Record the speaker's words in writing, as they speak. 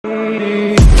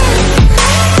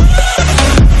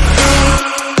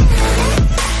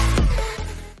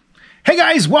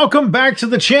welcome back to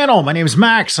the channel. My name is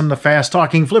Max. I'm the fast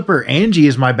talking flipper. Angie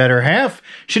is my better half.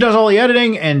 She does all the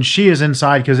editing and she is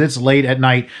inside because it's late at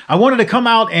night. I wanted to come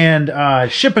out and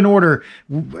ship an order.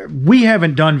 We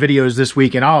haven't done videos this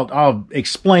week and I'll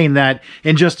explain that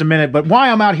in just a minute. But why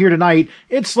I'm out here tonight,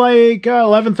 it's like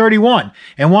 11:31.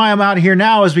 And why I'm out here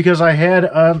now is because I had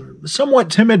a somewhat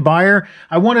timid buyer.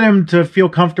 I wanted him to feel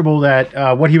comfortable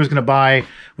that what he was going to buy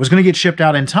was going to get shipped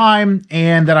out in time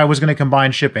and that I was going to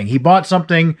combine shipping. He bought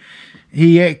something.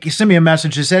 He sent me a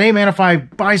message that said, hey man, if I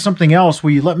buy something else,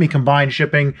 will you let me combine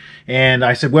shipping? And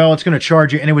I said, well, it's going to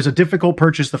charge you. And it was a difficult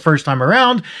purchase the first time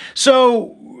around.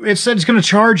 So it said it's going to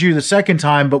charge you the second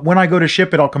time, but when I go to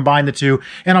ship it, I'll combine the two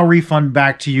and I'll refund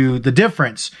back to you the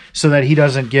difference so that he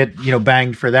doesn't get,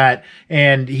 banged for that.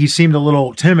 And he seemed a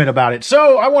little timid about it.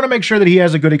 So I want to make sure that he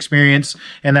has a good experience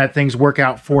and that things work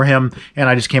out for him. And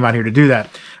I just came out here to do that.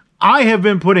 I have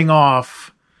been putting off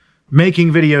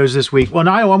making videos this week. Well,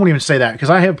 no, I won't even say that because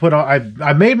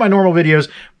I made my normal videos,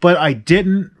 but I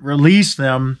didn't release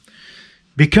them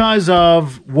because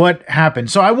of what happened.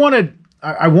 So I want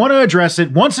to address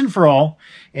it once and for all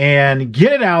and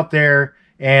get it out there.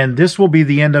 And this will be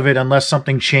the end of it unless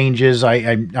something changes.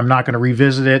 I'm not going to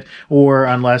revisit it, or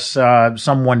unless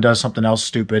someone does something else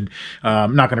stupid.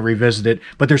 I'm not going to revisit it.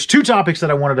 But there's two topics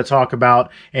that I wanted to talk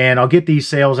about, and I'll get these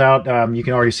sales out. You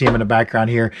can already see them in the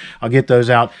background here. I'll get those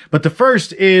out. But the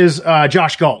first is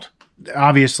Josh Galt.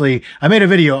 Obviously, I made a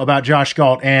video about Josh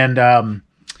Galt, and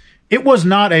it was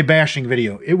not a bashing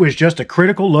video. It was just a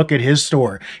critical look at his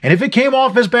store. And if it came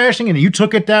off as bashing and you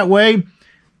took it that way,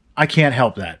 I can't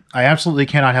help that. I absolutely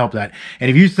cannot help that. And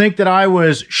if you think that I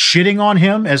was shitting on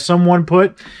him, as someone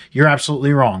put, you're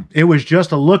absolutely wrong. It was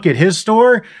just a look at his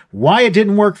store, why it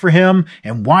didn't work for him,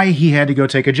 and why he had to go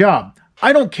take a job.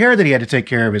 I don't care that he had to take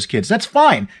care of his kids. That's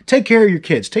fine. Take care of your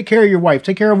kids. Take care of your wife.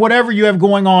 Take care of whatever you have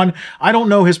going on. I don't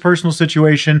know his personal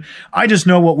situation. I just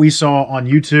know what we saw on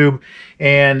YouTube.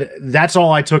 And that's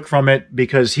all I took from it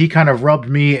because he kind of rubbed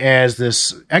me as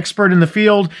this expert in the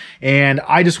field. And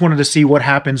I just wanted to see what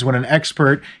happens when an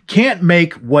expert can't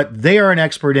make what they are an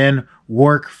expert in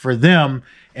work for them.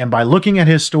 And by looking at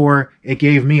his store, it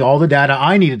gave me all the data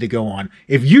I needed to go on.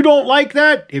 If you don't like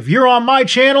that, if you're on my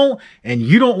channel and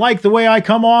you don't like the way I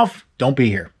come off, don't be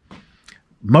here.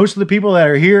 Most of the people that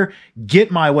are here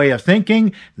get my way of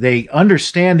thinking. They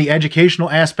understand the educational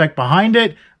aspect behind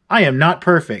it. I am not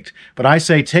perfect, but I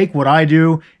say take what I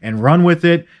do and run with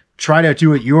it. Try to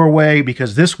do it your way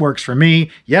because this works for me.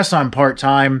 Yes, I'm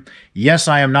part-time. Yes,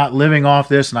 I am not living off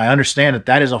this, and I understand that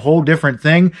that is a whole different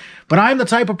thing. But I'm the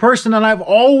type of person that I've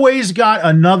always got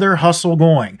another hustle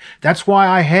going. That's why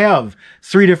I have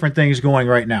 3 different things going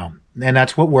right now. And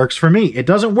that's what works for me. It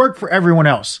doesn't work for everyone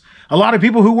else. A lot of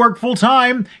people who work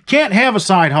full-time can't have a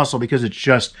side hustle because it's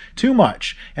just too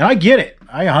much. And I get it.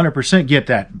 I 100% get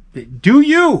that. Do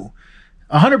you?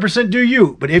 100% do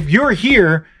you. But if you're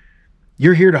here,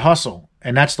 you're here to hustle,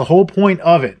 and that's the whole point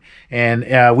of it.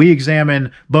 And we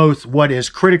examine both what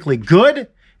is critically good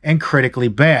and critically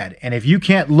bad. And if you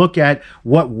can't look at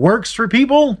what works for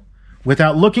people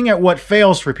without looking at what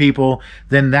fails for people,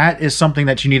 then that is something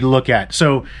that you need to look at.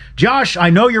 So, Josh, I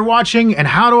know you're watching, and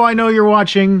how do I know you're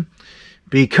watching?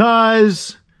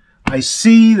 Because I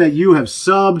see that you have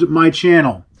subbed my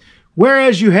channel,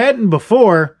 whereas you hadn't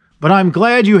before, but I'm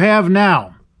glad you have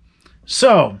now.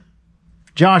 So,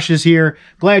 Josh is here.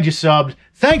 Glad you subbed.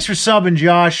 Thanks for subbing,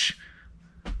 Josh.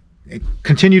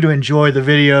 Continue to enjoy the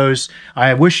videos.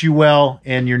 I wish you well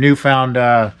in your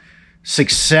newfound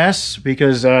success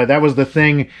because that was the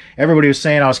thing everybody was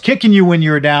saying. I was kicking you when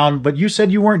you were down, but you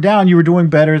said you weren't down. You were doing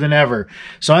better than ever.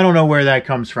 So I don't know where that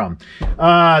comes from.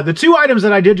 The 2 items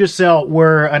that I did just sell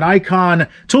were an icon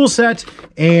tool set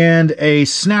and a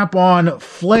snap-on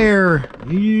flare.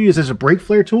 Is this a brake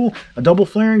flare tool? A double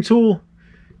flaring tool?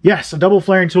 Yes, a double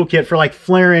flaring toolkit for like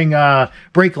flaring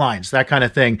brake lines, that kind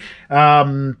of thing.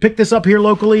 Picked this up here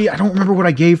locally. I don't remember what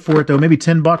I gave for it though, maybe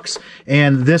 10 bucks.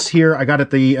 And this here I got at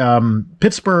the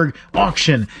Pittsburgh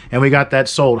auction, and we got that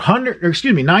sold.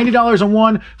 $90 on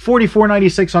one,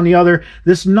 $44.96 on the other.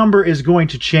 This number is going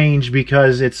to change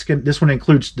because this one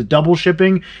includes the double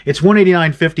shipping. It's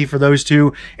 $189.50 for those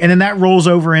two, and then that rolls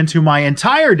over into my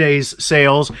entire day's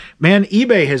sales. Man,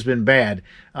 eBay has been bad.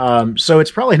 So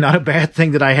it's probably not a bad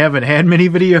thing that I haven't had many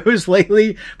videos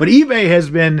lately, but eBay has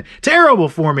been terrible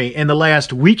for me in the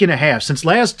last week and a half. Since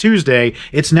last Tuesday,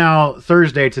 it's now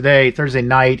Thursday today, Thursday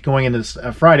night, going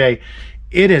into Friday.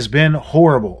 It has been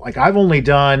horrible. Like I've only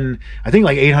done, I think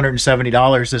like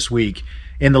 $870 this week.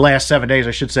 in the last 7 days,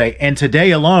 I should say. And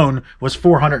today alone was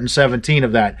 417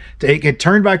 of that. It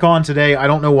turned back on today. I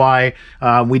don't know why.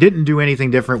 We didn't do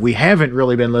anything different. We haven't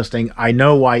really been listing. I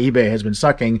know why eBay has been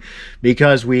sucking,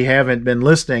 because we haven't been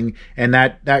listing, and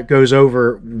that goes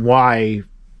over why,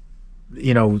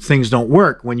 you know, things don't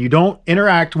work. When you don't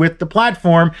interact with the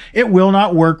platform, it will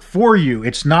not work for you.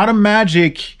 It's not a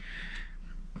magic,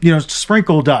 you know,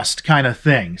 sprinkle dust kind of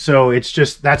thing. So it's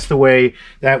just, that's the way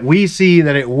that we see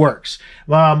that it works.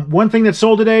 One thing that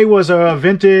sold today was a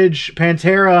vintage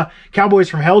Pantera Cowboys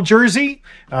from Hell jersey.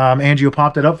 Angie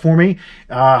popped it up for me.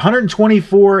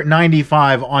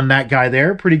 $124.95 on that guy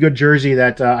there. Pretty good jersey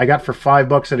that I got for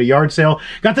 $5 at a yard sale.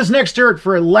 Got this next shirt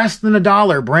for less than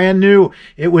 $1, brand new.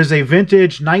 It was a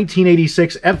vintage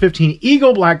 1986 F-15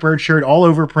 Eagle Blackbird shirt, all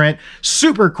over print.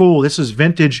 Super cool. This is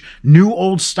vintage, new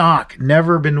old stock,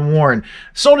 never been worn.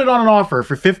 Sold it on an offer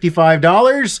for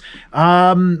 $55.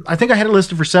 I think I had it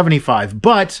listed for $75,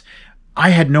 but I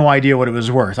had no idea what it was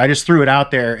worth. I just threw it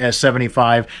out there as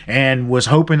 $75 and was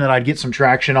hoping that I'd get some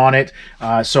traction on it.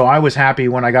 So I was happy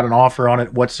when I got an offer on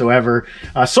it whatsoever.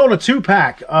 Sold a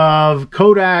 2-pack of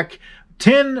Kodak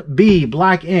 10B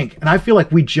black ink, and I feel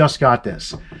like we just got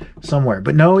this somewhere,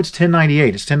 but no, it's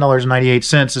 $10.98. It's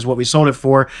 $10.98 is what we sold it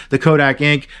for, the Kodak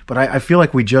ink, but I feel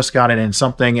like we just got it in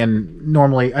something, and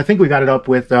normally I think we got it up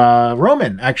with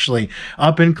Roman, actually,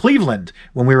 up in Cleveland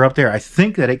when we were up there. I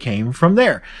think that it came from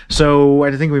there, so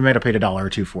I think we might have paid $1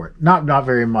 or $2 for it. Not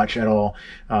very much at all.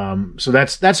 So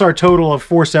that's our total of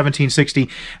 $417.60.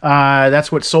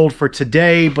 That's what sold for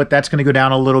today, but that's going to go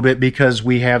down a little bit because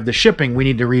we have the shipping we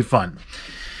need to refund.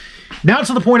 Now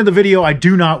to the point of the video I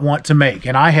do not want to make,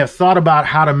 and I have thought about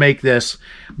how to make this,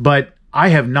 but I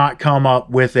have not come up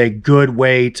with a good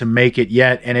way to make it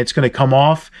yet, and it's going to come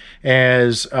off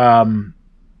as I'm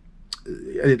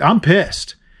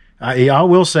pissed. I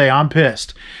will say I'm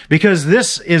pissed, because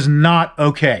this is not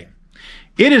okay.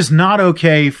 It is not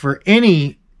okay for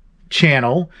any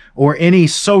channel or any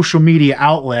social media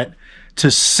outlet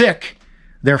to sick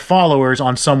their followers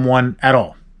on someone at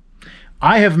all.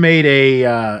 I have made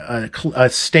a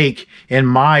stake in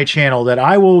my channel that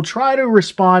I will try to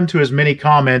respond to as many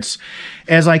comments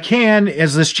as I can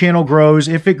as this channel grows.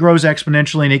 If it grows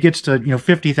exponentially and it gets to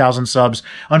 50,000 subs,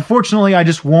 unfortunately, I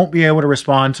just won't be able to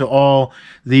respond to all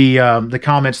the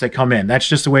comments that come in. That's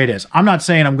just the way it is. I'm not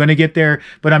saying I'm going to get there,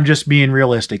 but I'm just being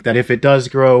realistic that if it does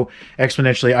grow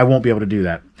exponentially, I won't be able to do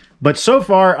that. But so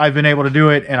far, I've been able to do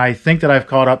it, and I think that I've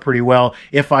caught up pretty well.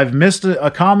 If I've missed a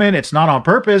comment, it's not on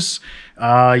purpose.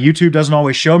 YouTube doesn't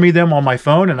always show me them on my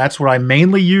phone, and that's what I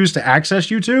mainly use to access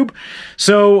YouTube.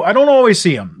 So I don't always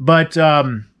see them. But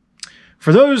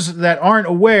for those that aren't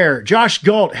aware, Josh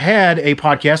Galt had a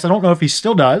podcast. I don't know if he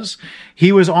still does.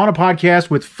 He was on a podcast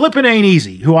with Flippin' Ain't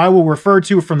Easy, who I will refer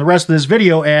to from the rest of this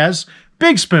video as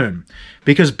Big Spoon,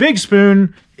 because Big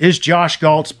Spoon is Josh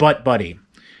Galt's butt buddy.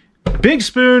 Big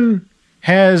Spoon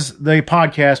has the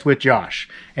podcast with Josh,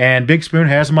 and Big Spoon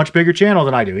has a much bigger channel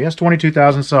than I do. He has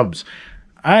 22,000 subs.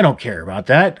 I don't care about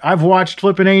that. I've watched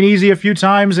Flippin' Ain't Easy a few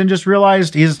times and just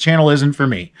realized his channel isn't for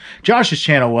me. Josh's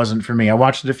channel wasn't for me. I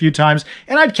watched it a few times,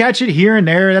 and I'd catch it here and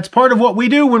there. That's part of what we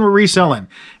do when we're reselling,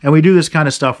 and we do this kind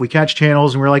of stuff. We catch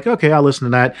channels, and we're like, okay, I'll listen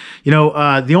to that.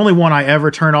 The only one I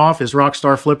ever turn off is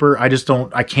Rockstar Flipper. I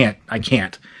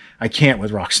can't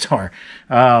with Rockstar.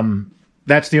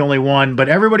 That's the only one, but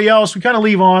everybody else we kind of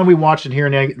leave on. We watch it here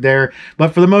and there,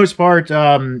 but for the most part,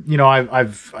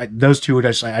 those two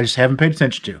I just haven't paid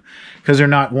attention to, because they're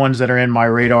not ones that are in my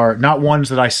radar, not ones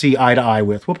that I see eye to eye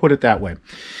with. We'll put it that way.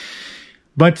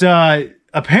 But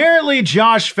apparently,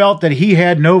 Josh felt that he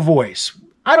had no voice.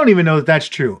 I don't even know that that's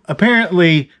true.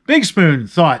 Apparently, Big Spoon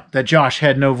thought that Josh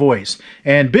had no voice,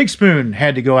 and Big Spoon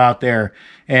had to go out there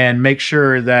and make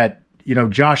sure that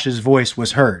Josh's voice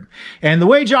was heard. And the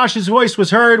way Josh's voice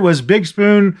was heard was Big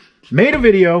Spoon made a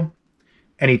video,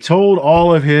 and he told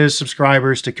all of his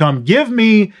subscribers to come give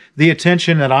me the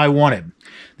attention that I wanted.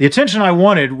 The attention I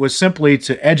wanted was simply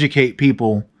to educate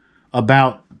people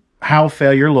about how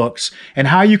failure looks and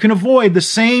how you can avoid the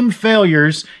same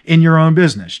failures in your own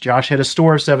business. Josh had a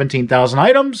store of 17,000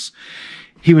 items.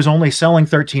 He was only selling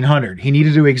 1,300. He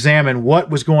needed to examine what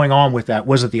was going on with that.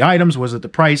 Was it the items? Was it the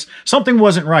price? Something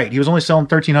wasn't right. He was only selling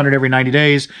 1,300 every 90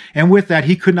 days. And with that,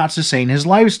 he could not sustain his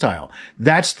lifestyle.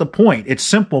 That's the point. It's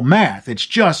simple math. It's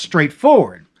just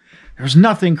straightforward. There's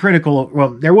nothing critical. Well,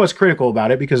 there was critical about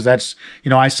it because that's,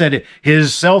 I said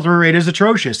his sell-through rate is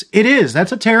atrocious. It is.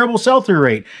 That's a terrible sell-through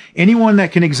rate. Anyone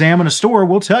that can examine a store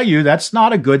will tell you that's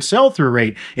not a good sell-through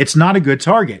rate. It's not a good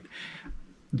target.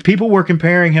 People were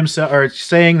comparing himself, or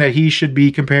saying that he should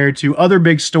be compared to other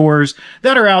big stores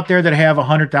that are out there that have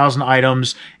 100,000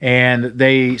 items and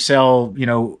they sell, you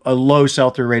know, a low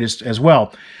sell-through rate as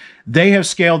well. They have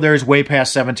scaled theirs way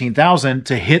past 17,000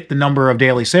 to hit the number of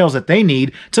daily sales that they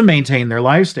need to maintain their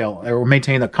lifestyle, or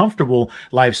maintain a comfortable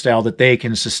lifestyle that they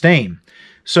can sustain.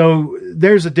 So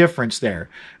there's a difference there.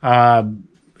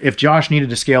 If Josh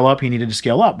needed to scale up, he needed to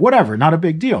scale up. Whatever, not a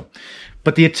big deal.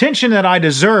 But the attention that I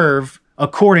deserve,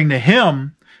 according to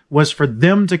him, was for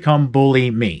them to come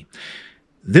bully me.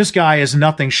 This guy is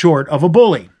nothing short of a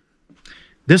bully.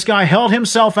 This guy held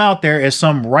himself out there as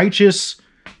some righteous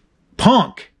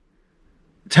punk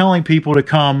telling people to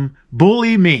come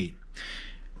bully me.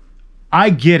 I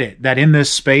get it that in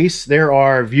this space, there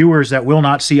are viewers that will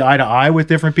not see eye to eye with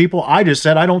different people. I just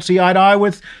said I don't see eye to eye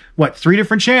with, 3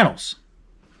 different channels.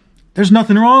 There's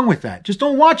nothing wrong with that. Just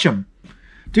don't watch them.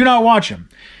 Do not watch them.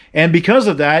 And because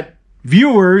of that,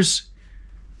 viewers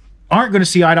aren't going to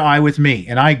see eye to eye with me.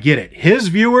 And I get it. His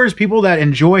viewers, people that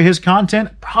enjoy his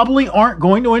content, probably aren't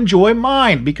going to enjoy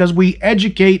mine because we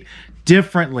educate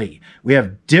differently. We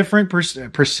have different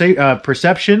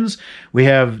perceptions. We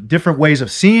have different ways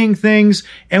of seeing things,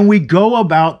 and we go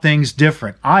about things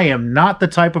different. I am not the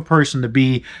type of person to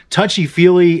be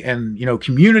touchy-feely and, you know,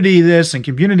 community this and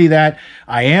community that.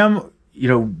 I am, you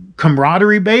know,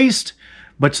 camaraderie based,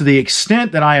 but to the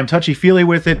extent that I am touchy-feely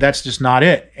with it, that's just not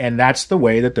it. And that's the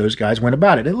way that those guys went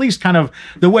about it. At least kind of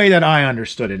the way that I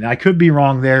understood it. And I could be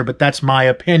wrong there, but that's my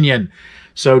opinion.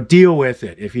 So deal with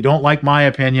it. If you don't like my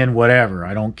opinion, whatever,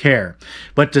 I don't care.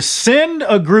 But to send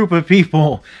a group of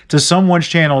people to someone's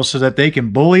channel so that they can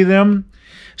bully them,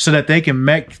 so that they can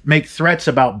make threats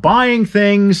about buying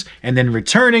things and then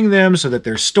returning them so that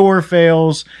their store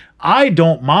fails, I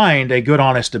don't mind a good,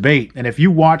 honest debate. And if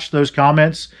you watch those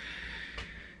comments,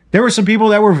 there were some people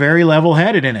that were very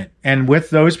level-headed in it. And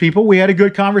with those people, we had a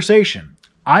good conversation.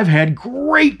 I've had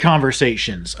great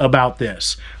conversations about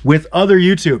this with other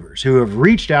YouTubers who have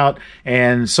reached out,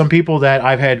 and some people that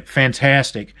I've had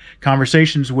fantastic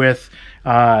conversations with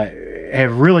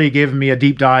have really given me a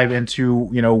deep dive into,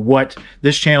 you know, what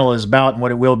this channel is about and what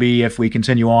it will be if we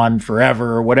continue on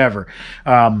forever or whatever.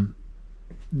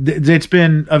 It's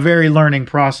been a very learning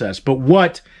process. But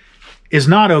what is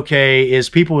not okay is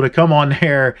people to come on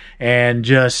there and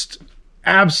just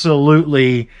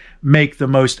absolutely make the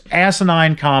most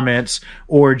asinine comments,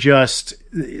 or just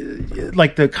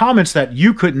like the comments that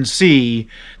you couldn't see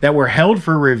that were held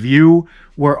for review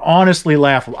were honestly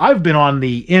laughable. I've been on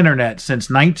the internet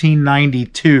since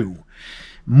 1992.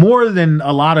 More than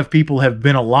a lot of people have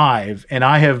been alive, and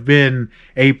I have been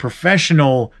a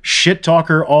professional shit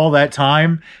talker all that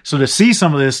time. So to see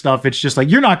some of this stuff, it's just like,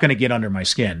 you're not going to get under my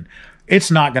skin.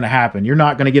 It's not going to happen. You're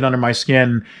not going to get under my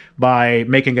skin by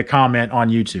making a comment on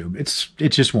YouTube. It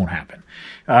just won't happen.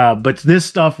 But this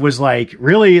stuff was like,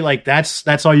 really, like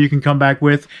that's all you can come back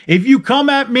with. If you come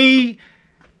at me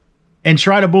and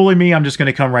try to bully me, I'm just going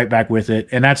to come right back with it.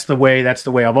 And that's the way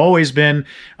I've always been.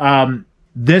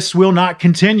 This will not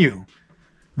continue.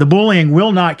 The bullying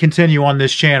will not continue on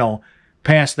this channel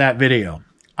past that video.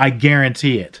 I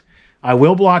guarantee it. I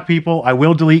will block people. I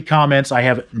will delete comments. I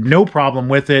have no problem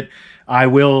with it. I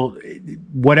will,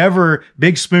 whatever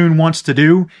Big Spoon wants to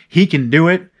do, he can do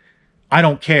it. I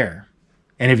don't care.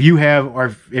 And if you have,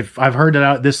 or if I've heard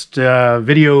that this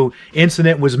video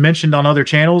incident was mentioned on other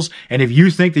channels, and if you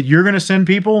think that you're going to send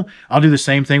people, I'll do the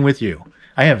same thing with you.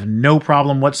 I have no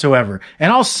problem whatsoever.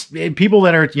 And people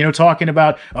that are, you know, talking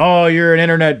about, oh, you're an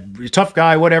internet tough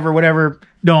guy, whatever,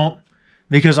 don't.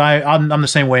 Because I'm the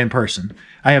same way in person.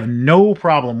 I have no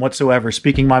problem whatsoever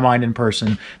speaking my mind in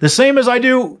person, the same as I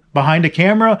do behind a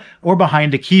camera or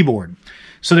behind a keyboard.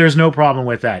 So there's no problem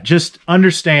with that. Just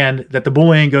understand that the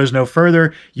bullying goes no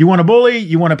further. You want to bully,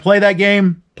 you want to play that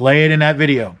game, play it in that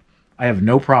video. I have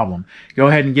no problem. Go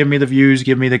ahead and give me the views,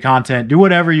 give me the content, do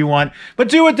whatever you want, but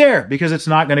do it there, because it's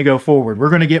not going to go forward. We're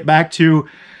going to get back to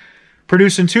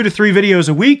producing 2 to 3 videos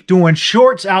a week, doing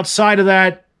shorts outside of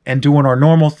that, and doing our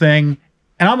normal thing.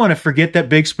 And I'm going to forget that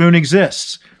Big Spoon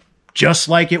exists, just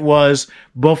like it was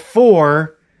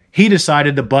before he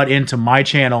decided to butt into my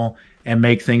channel and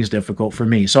make things difficult for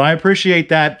me. So I appreciate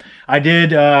that. I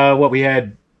did what we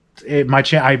had.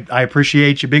 I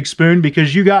appreciate you, Big Spoon,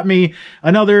 because you got me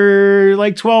another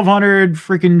like 1,200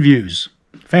 freaking views.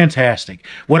 Fantastic.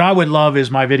 What I would love is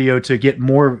my video to get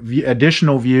more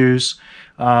additional views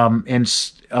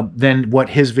than what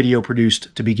his video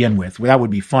produced to begin with. That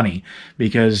would be funny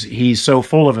because he's so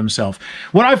full of himself.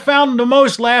 What I found the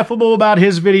most laughable about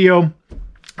his video,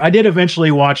 I did eventually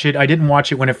watch it. I didn't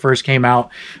watch it when it first came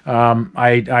out.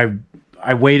 I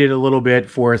I waited a little bit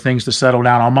for things to settle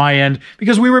down on my end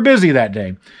because we were busy that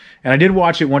day. And I did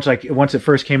watch it once it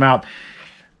first came out.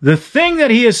 The thing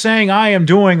that he is saying I am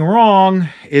doing wrong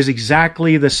is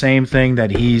exactly the same thing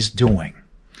that he's doing.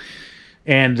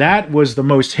 And that was the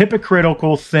most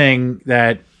hypocritical thing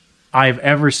that I've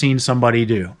ever seen somebody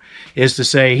do, is to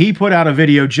say he put out a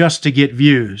video just to get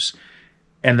views.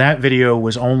 And that video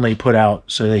was only put out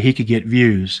so that he could get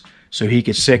views, so he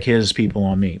could sick his people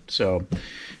on me. So,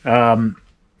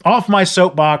 off my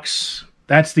soapbox.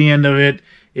 That's the end of it.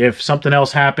 If something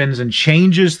else happens and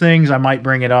changes things, I might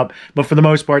bring it up. But for the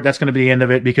most part, that's going to be the end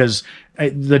of it because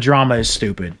the drama is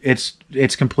stupid.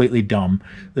 It's completely dumb.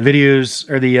 The videos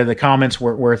or the comments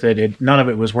weren't worth it. None of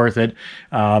it was worth it.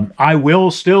 I will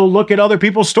still look at other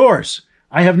people's stores.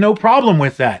 I have no problem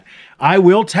with that. I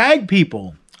will tag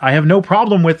people. I have no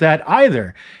problem with that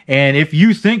either. And if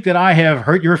you think that I have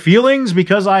hurt your feelings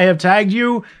because I have tagged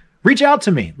you, reach out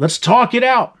to me. Let's talk it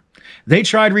out. They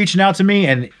tried reaching out to me,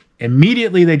 and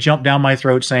immediately they jumped down my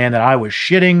throat saying that I was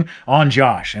shitting on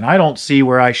Josh. And I don't see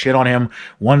where I shit on him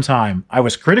one time. I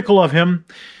was critical of him,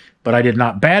 but I did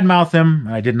not badmouth him.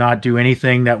 I did not do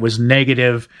anything that was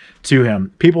negative to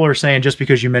him. People are saying just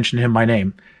because you mentioned him by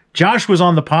name. Josh was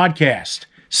on the podcast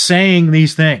saying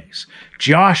these things.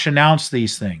 Josh announced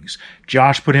these things.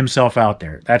 Josh put himself out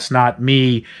there. That's not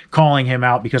me calling him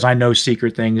out because I know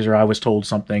secret things or I was told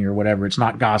something or whatever. It's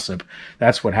not gossip.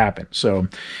 That's what happened. So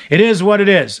it is what it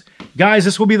is. Guys,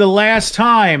 this will be the last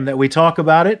time that we talk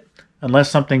about it,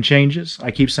 unless something changes. I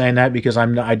keep saying that because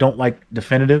I don't like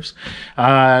definitives.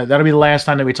 That'll be the last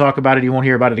time that we talk about it. You won't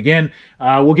hear about it again.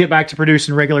 We'll get back to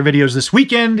producing regular videos this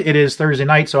weekend. It is Thursday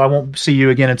night, so I won't see you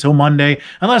again until Monday,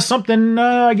 unless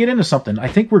I get into something. I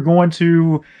think we're going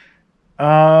to...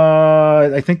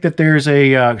 I think that there's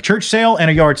a church sale and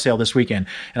a yard sale this weekend,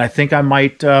 and I think I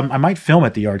might film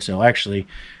at the yard sale, actually.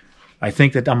 I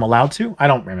think that I'm allowed to. I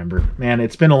don't remember. Man,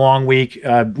 it's been a long week.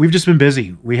 We've just been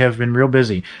busy. We have been real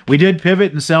busy. We did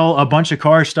pivot and sell a bunch of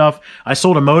car stuff. I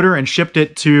sold a motor and shipped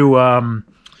it to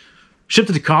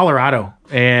Colorado,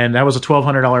 and that was a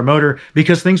 $1,200 motor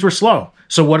because things were slow.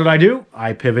 So what did I do?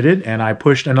 I pivoted and I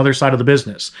pushed another side of the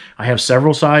business. I have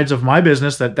several sides of my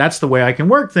business that's the way I can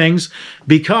work things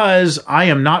because I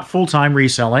am not full-time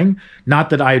reselling. Not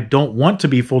that I don't want to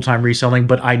be full-time reselling,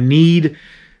 but I need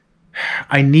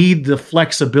the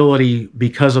flexibility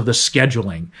because of the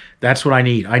scheduling. That's what I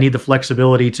need. I need the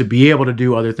flexibility to be able to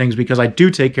do other things because I do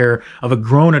take care of a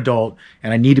grown adult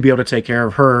and I need to be able to take care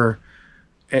of her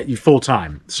full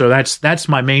time. So that's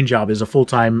my main job, is a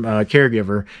full-time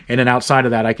caregiver. And then outside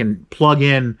of that, I can plug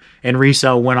in and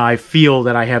resell when I feel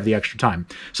that I have the extra time.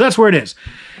 So that's where it is.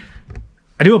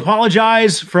 I do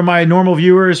apologize for my normal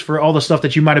viewers for all the stuff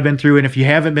that you might have been through. And if you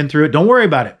haven't been through it, don't worry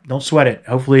about it. Don't sweat it.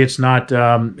 Hopefully it's not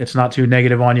too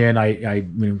negative on you. And I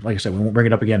mean, like I said, we won't bring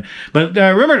it up again. But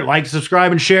remember to like,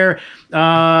 subscribe, and share.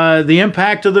 The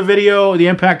impact of the video, the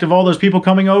impact of all those people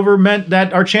coming over meant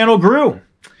that our channel grew.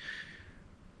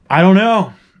 I don't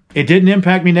know. It didn't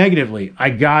impact me negatively. I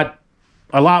got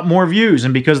a lot more views.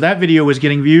 And because that video was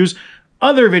getting views,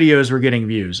 other videos were getting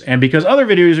views. And because other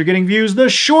videos are getting views, the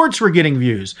shorts were getting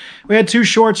views. We had 2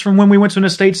 shorts from when we went to an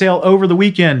estate sale over the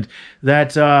weekend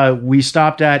that we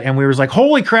stopped at, and we was like,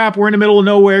 holy crap, we're in the middle of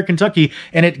nowhere, Kentucky.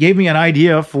 And it gave me an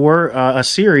idea for a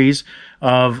series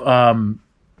of,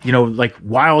 like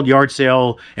wild yard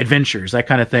sale adventures, that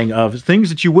kind of thing, of things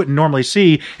that you wouldn't normally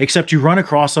see, except you run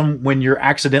across them when you're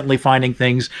accidentally finding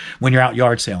things when you're out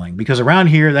yard selling. Because around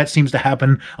here, that seems to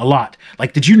happen a lot.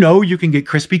 Like, did you know you can get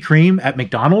Krispy Kreme at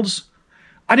McDonald's?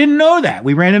 I didn't know that.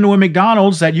 We ran into a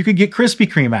McDonald's that you could get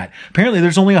Krispy Kreme at. Apparently,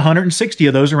 there's only 160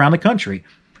 of those around the country.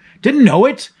 Didn't know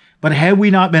it, but had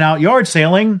we not been out yard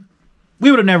selling,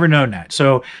 we would have never known that.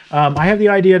 So I have the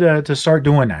idea to start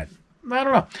doing that. I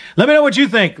don't know. Let me know what you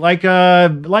think. Like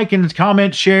and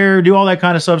comment, share, do all that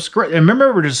kind of stuff. And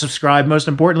remember to subscribe, most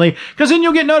importantly, because then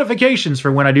you'll get notifications for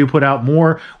when I do put out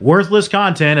more worthless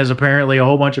content, as apparently a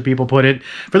whole bunch of people put it.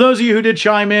 For those of you who did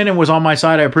chime in and was on my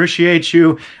side, I appreciate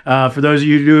you. For those of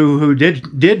you who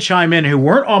did chime in who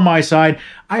weren't on my side,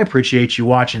 I appreciate you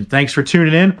watching. Thanks for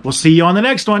tuning in. We'll see you on the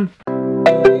next one.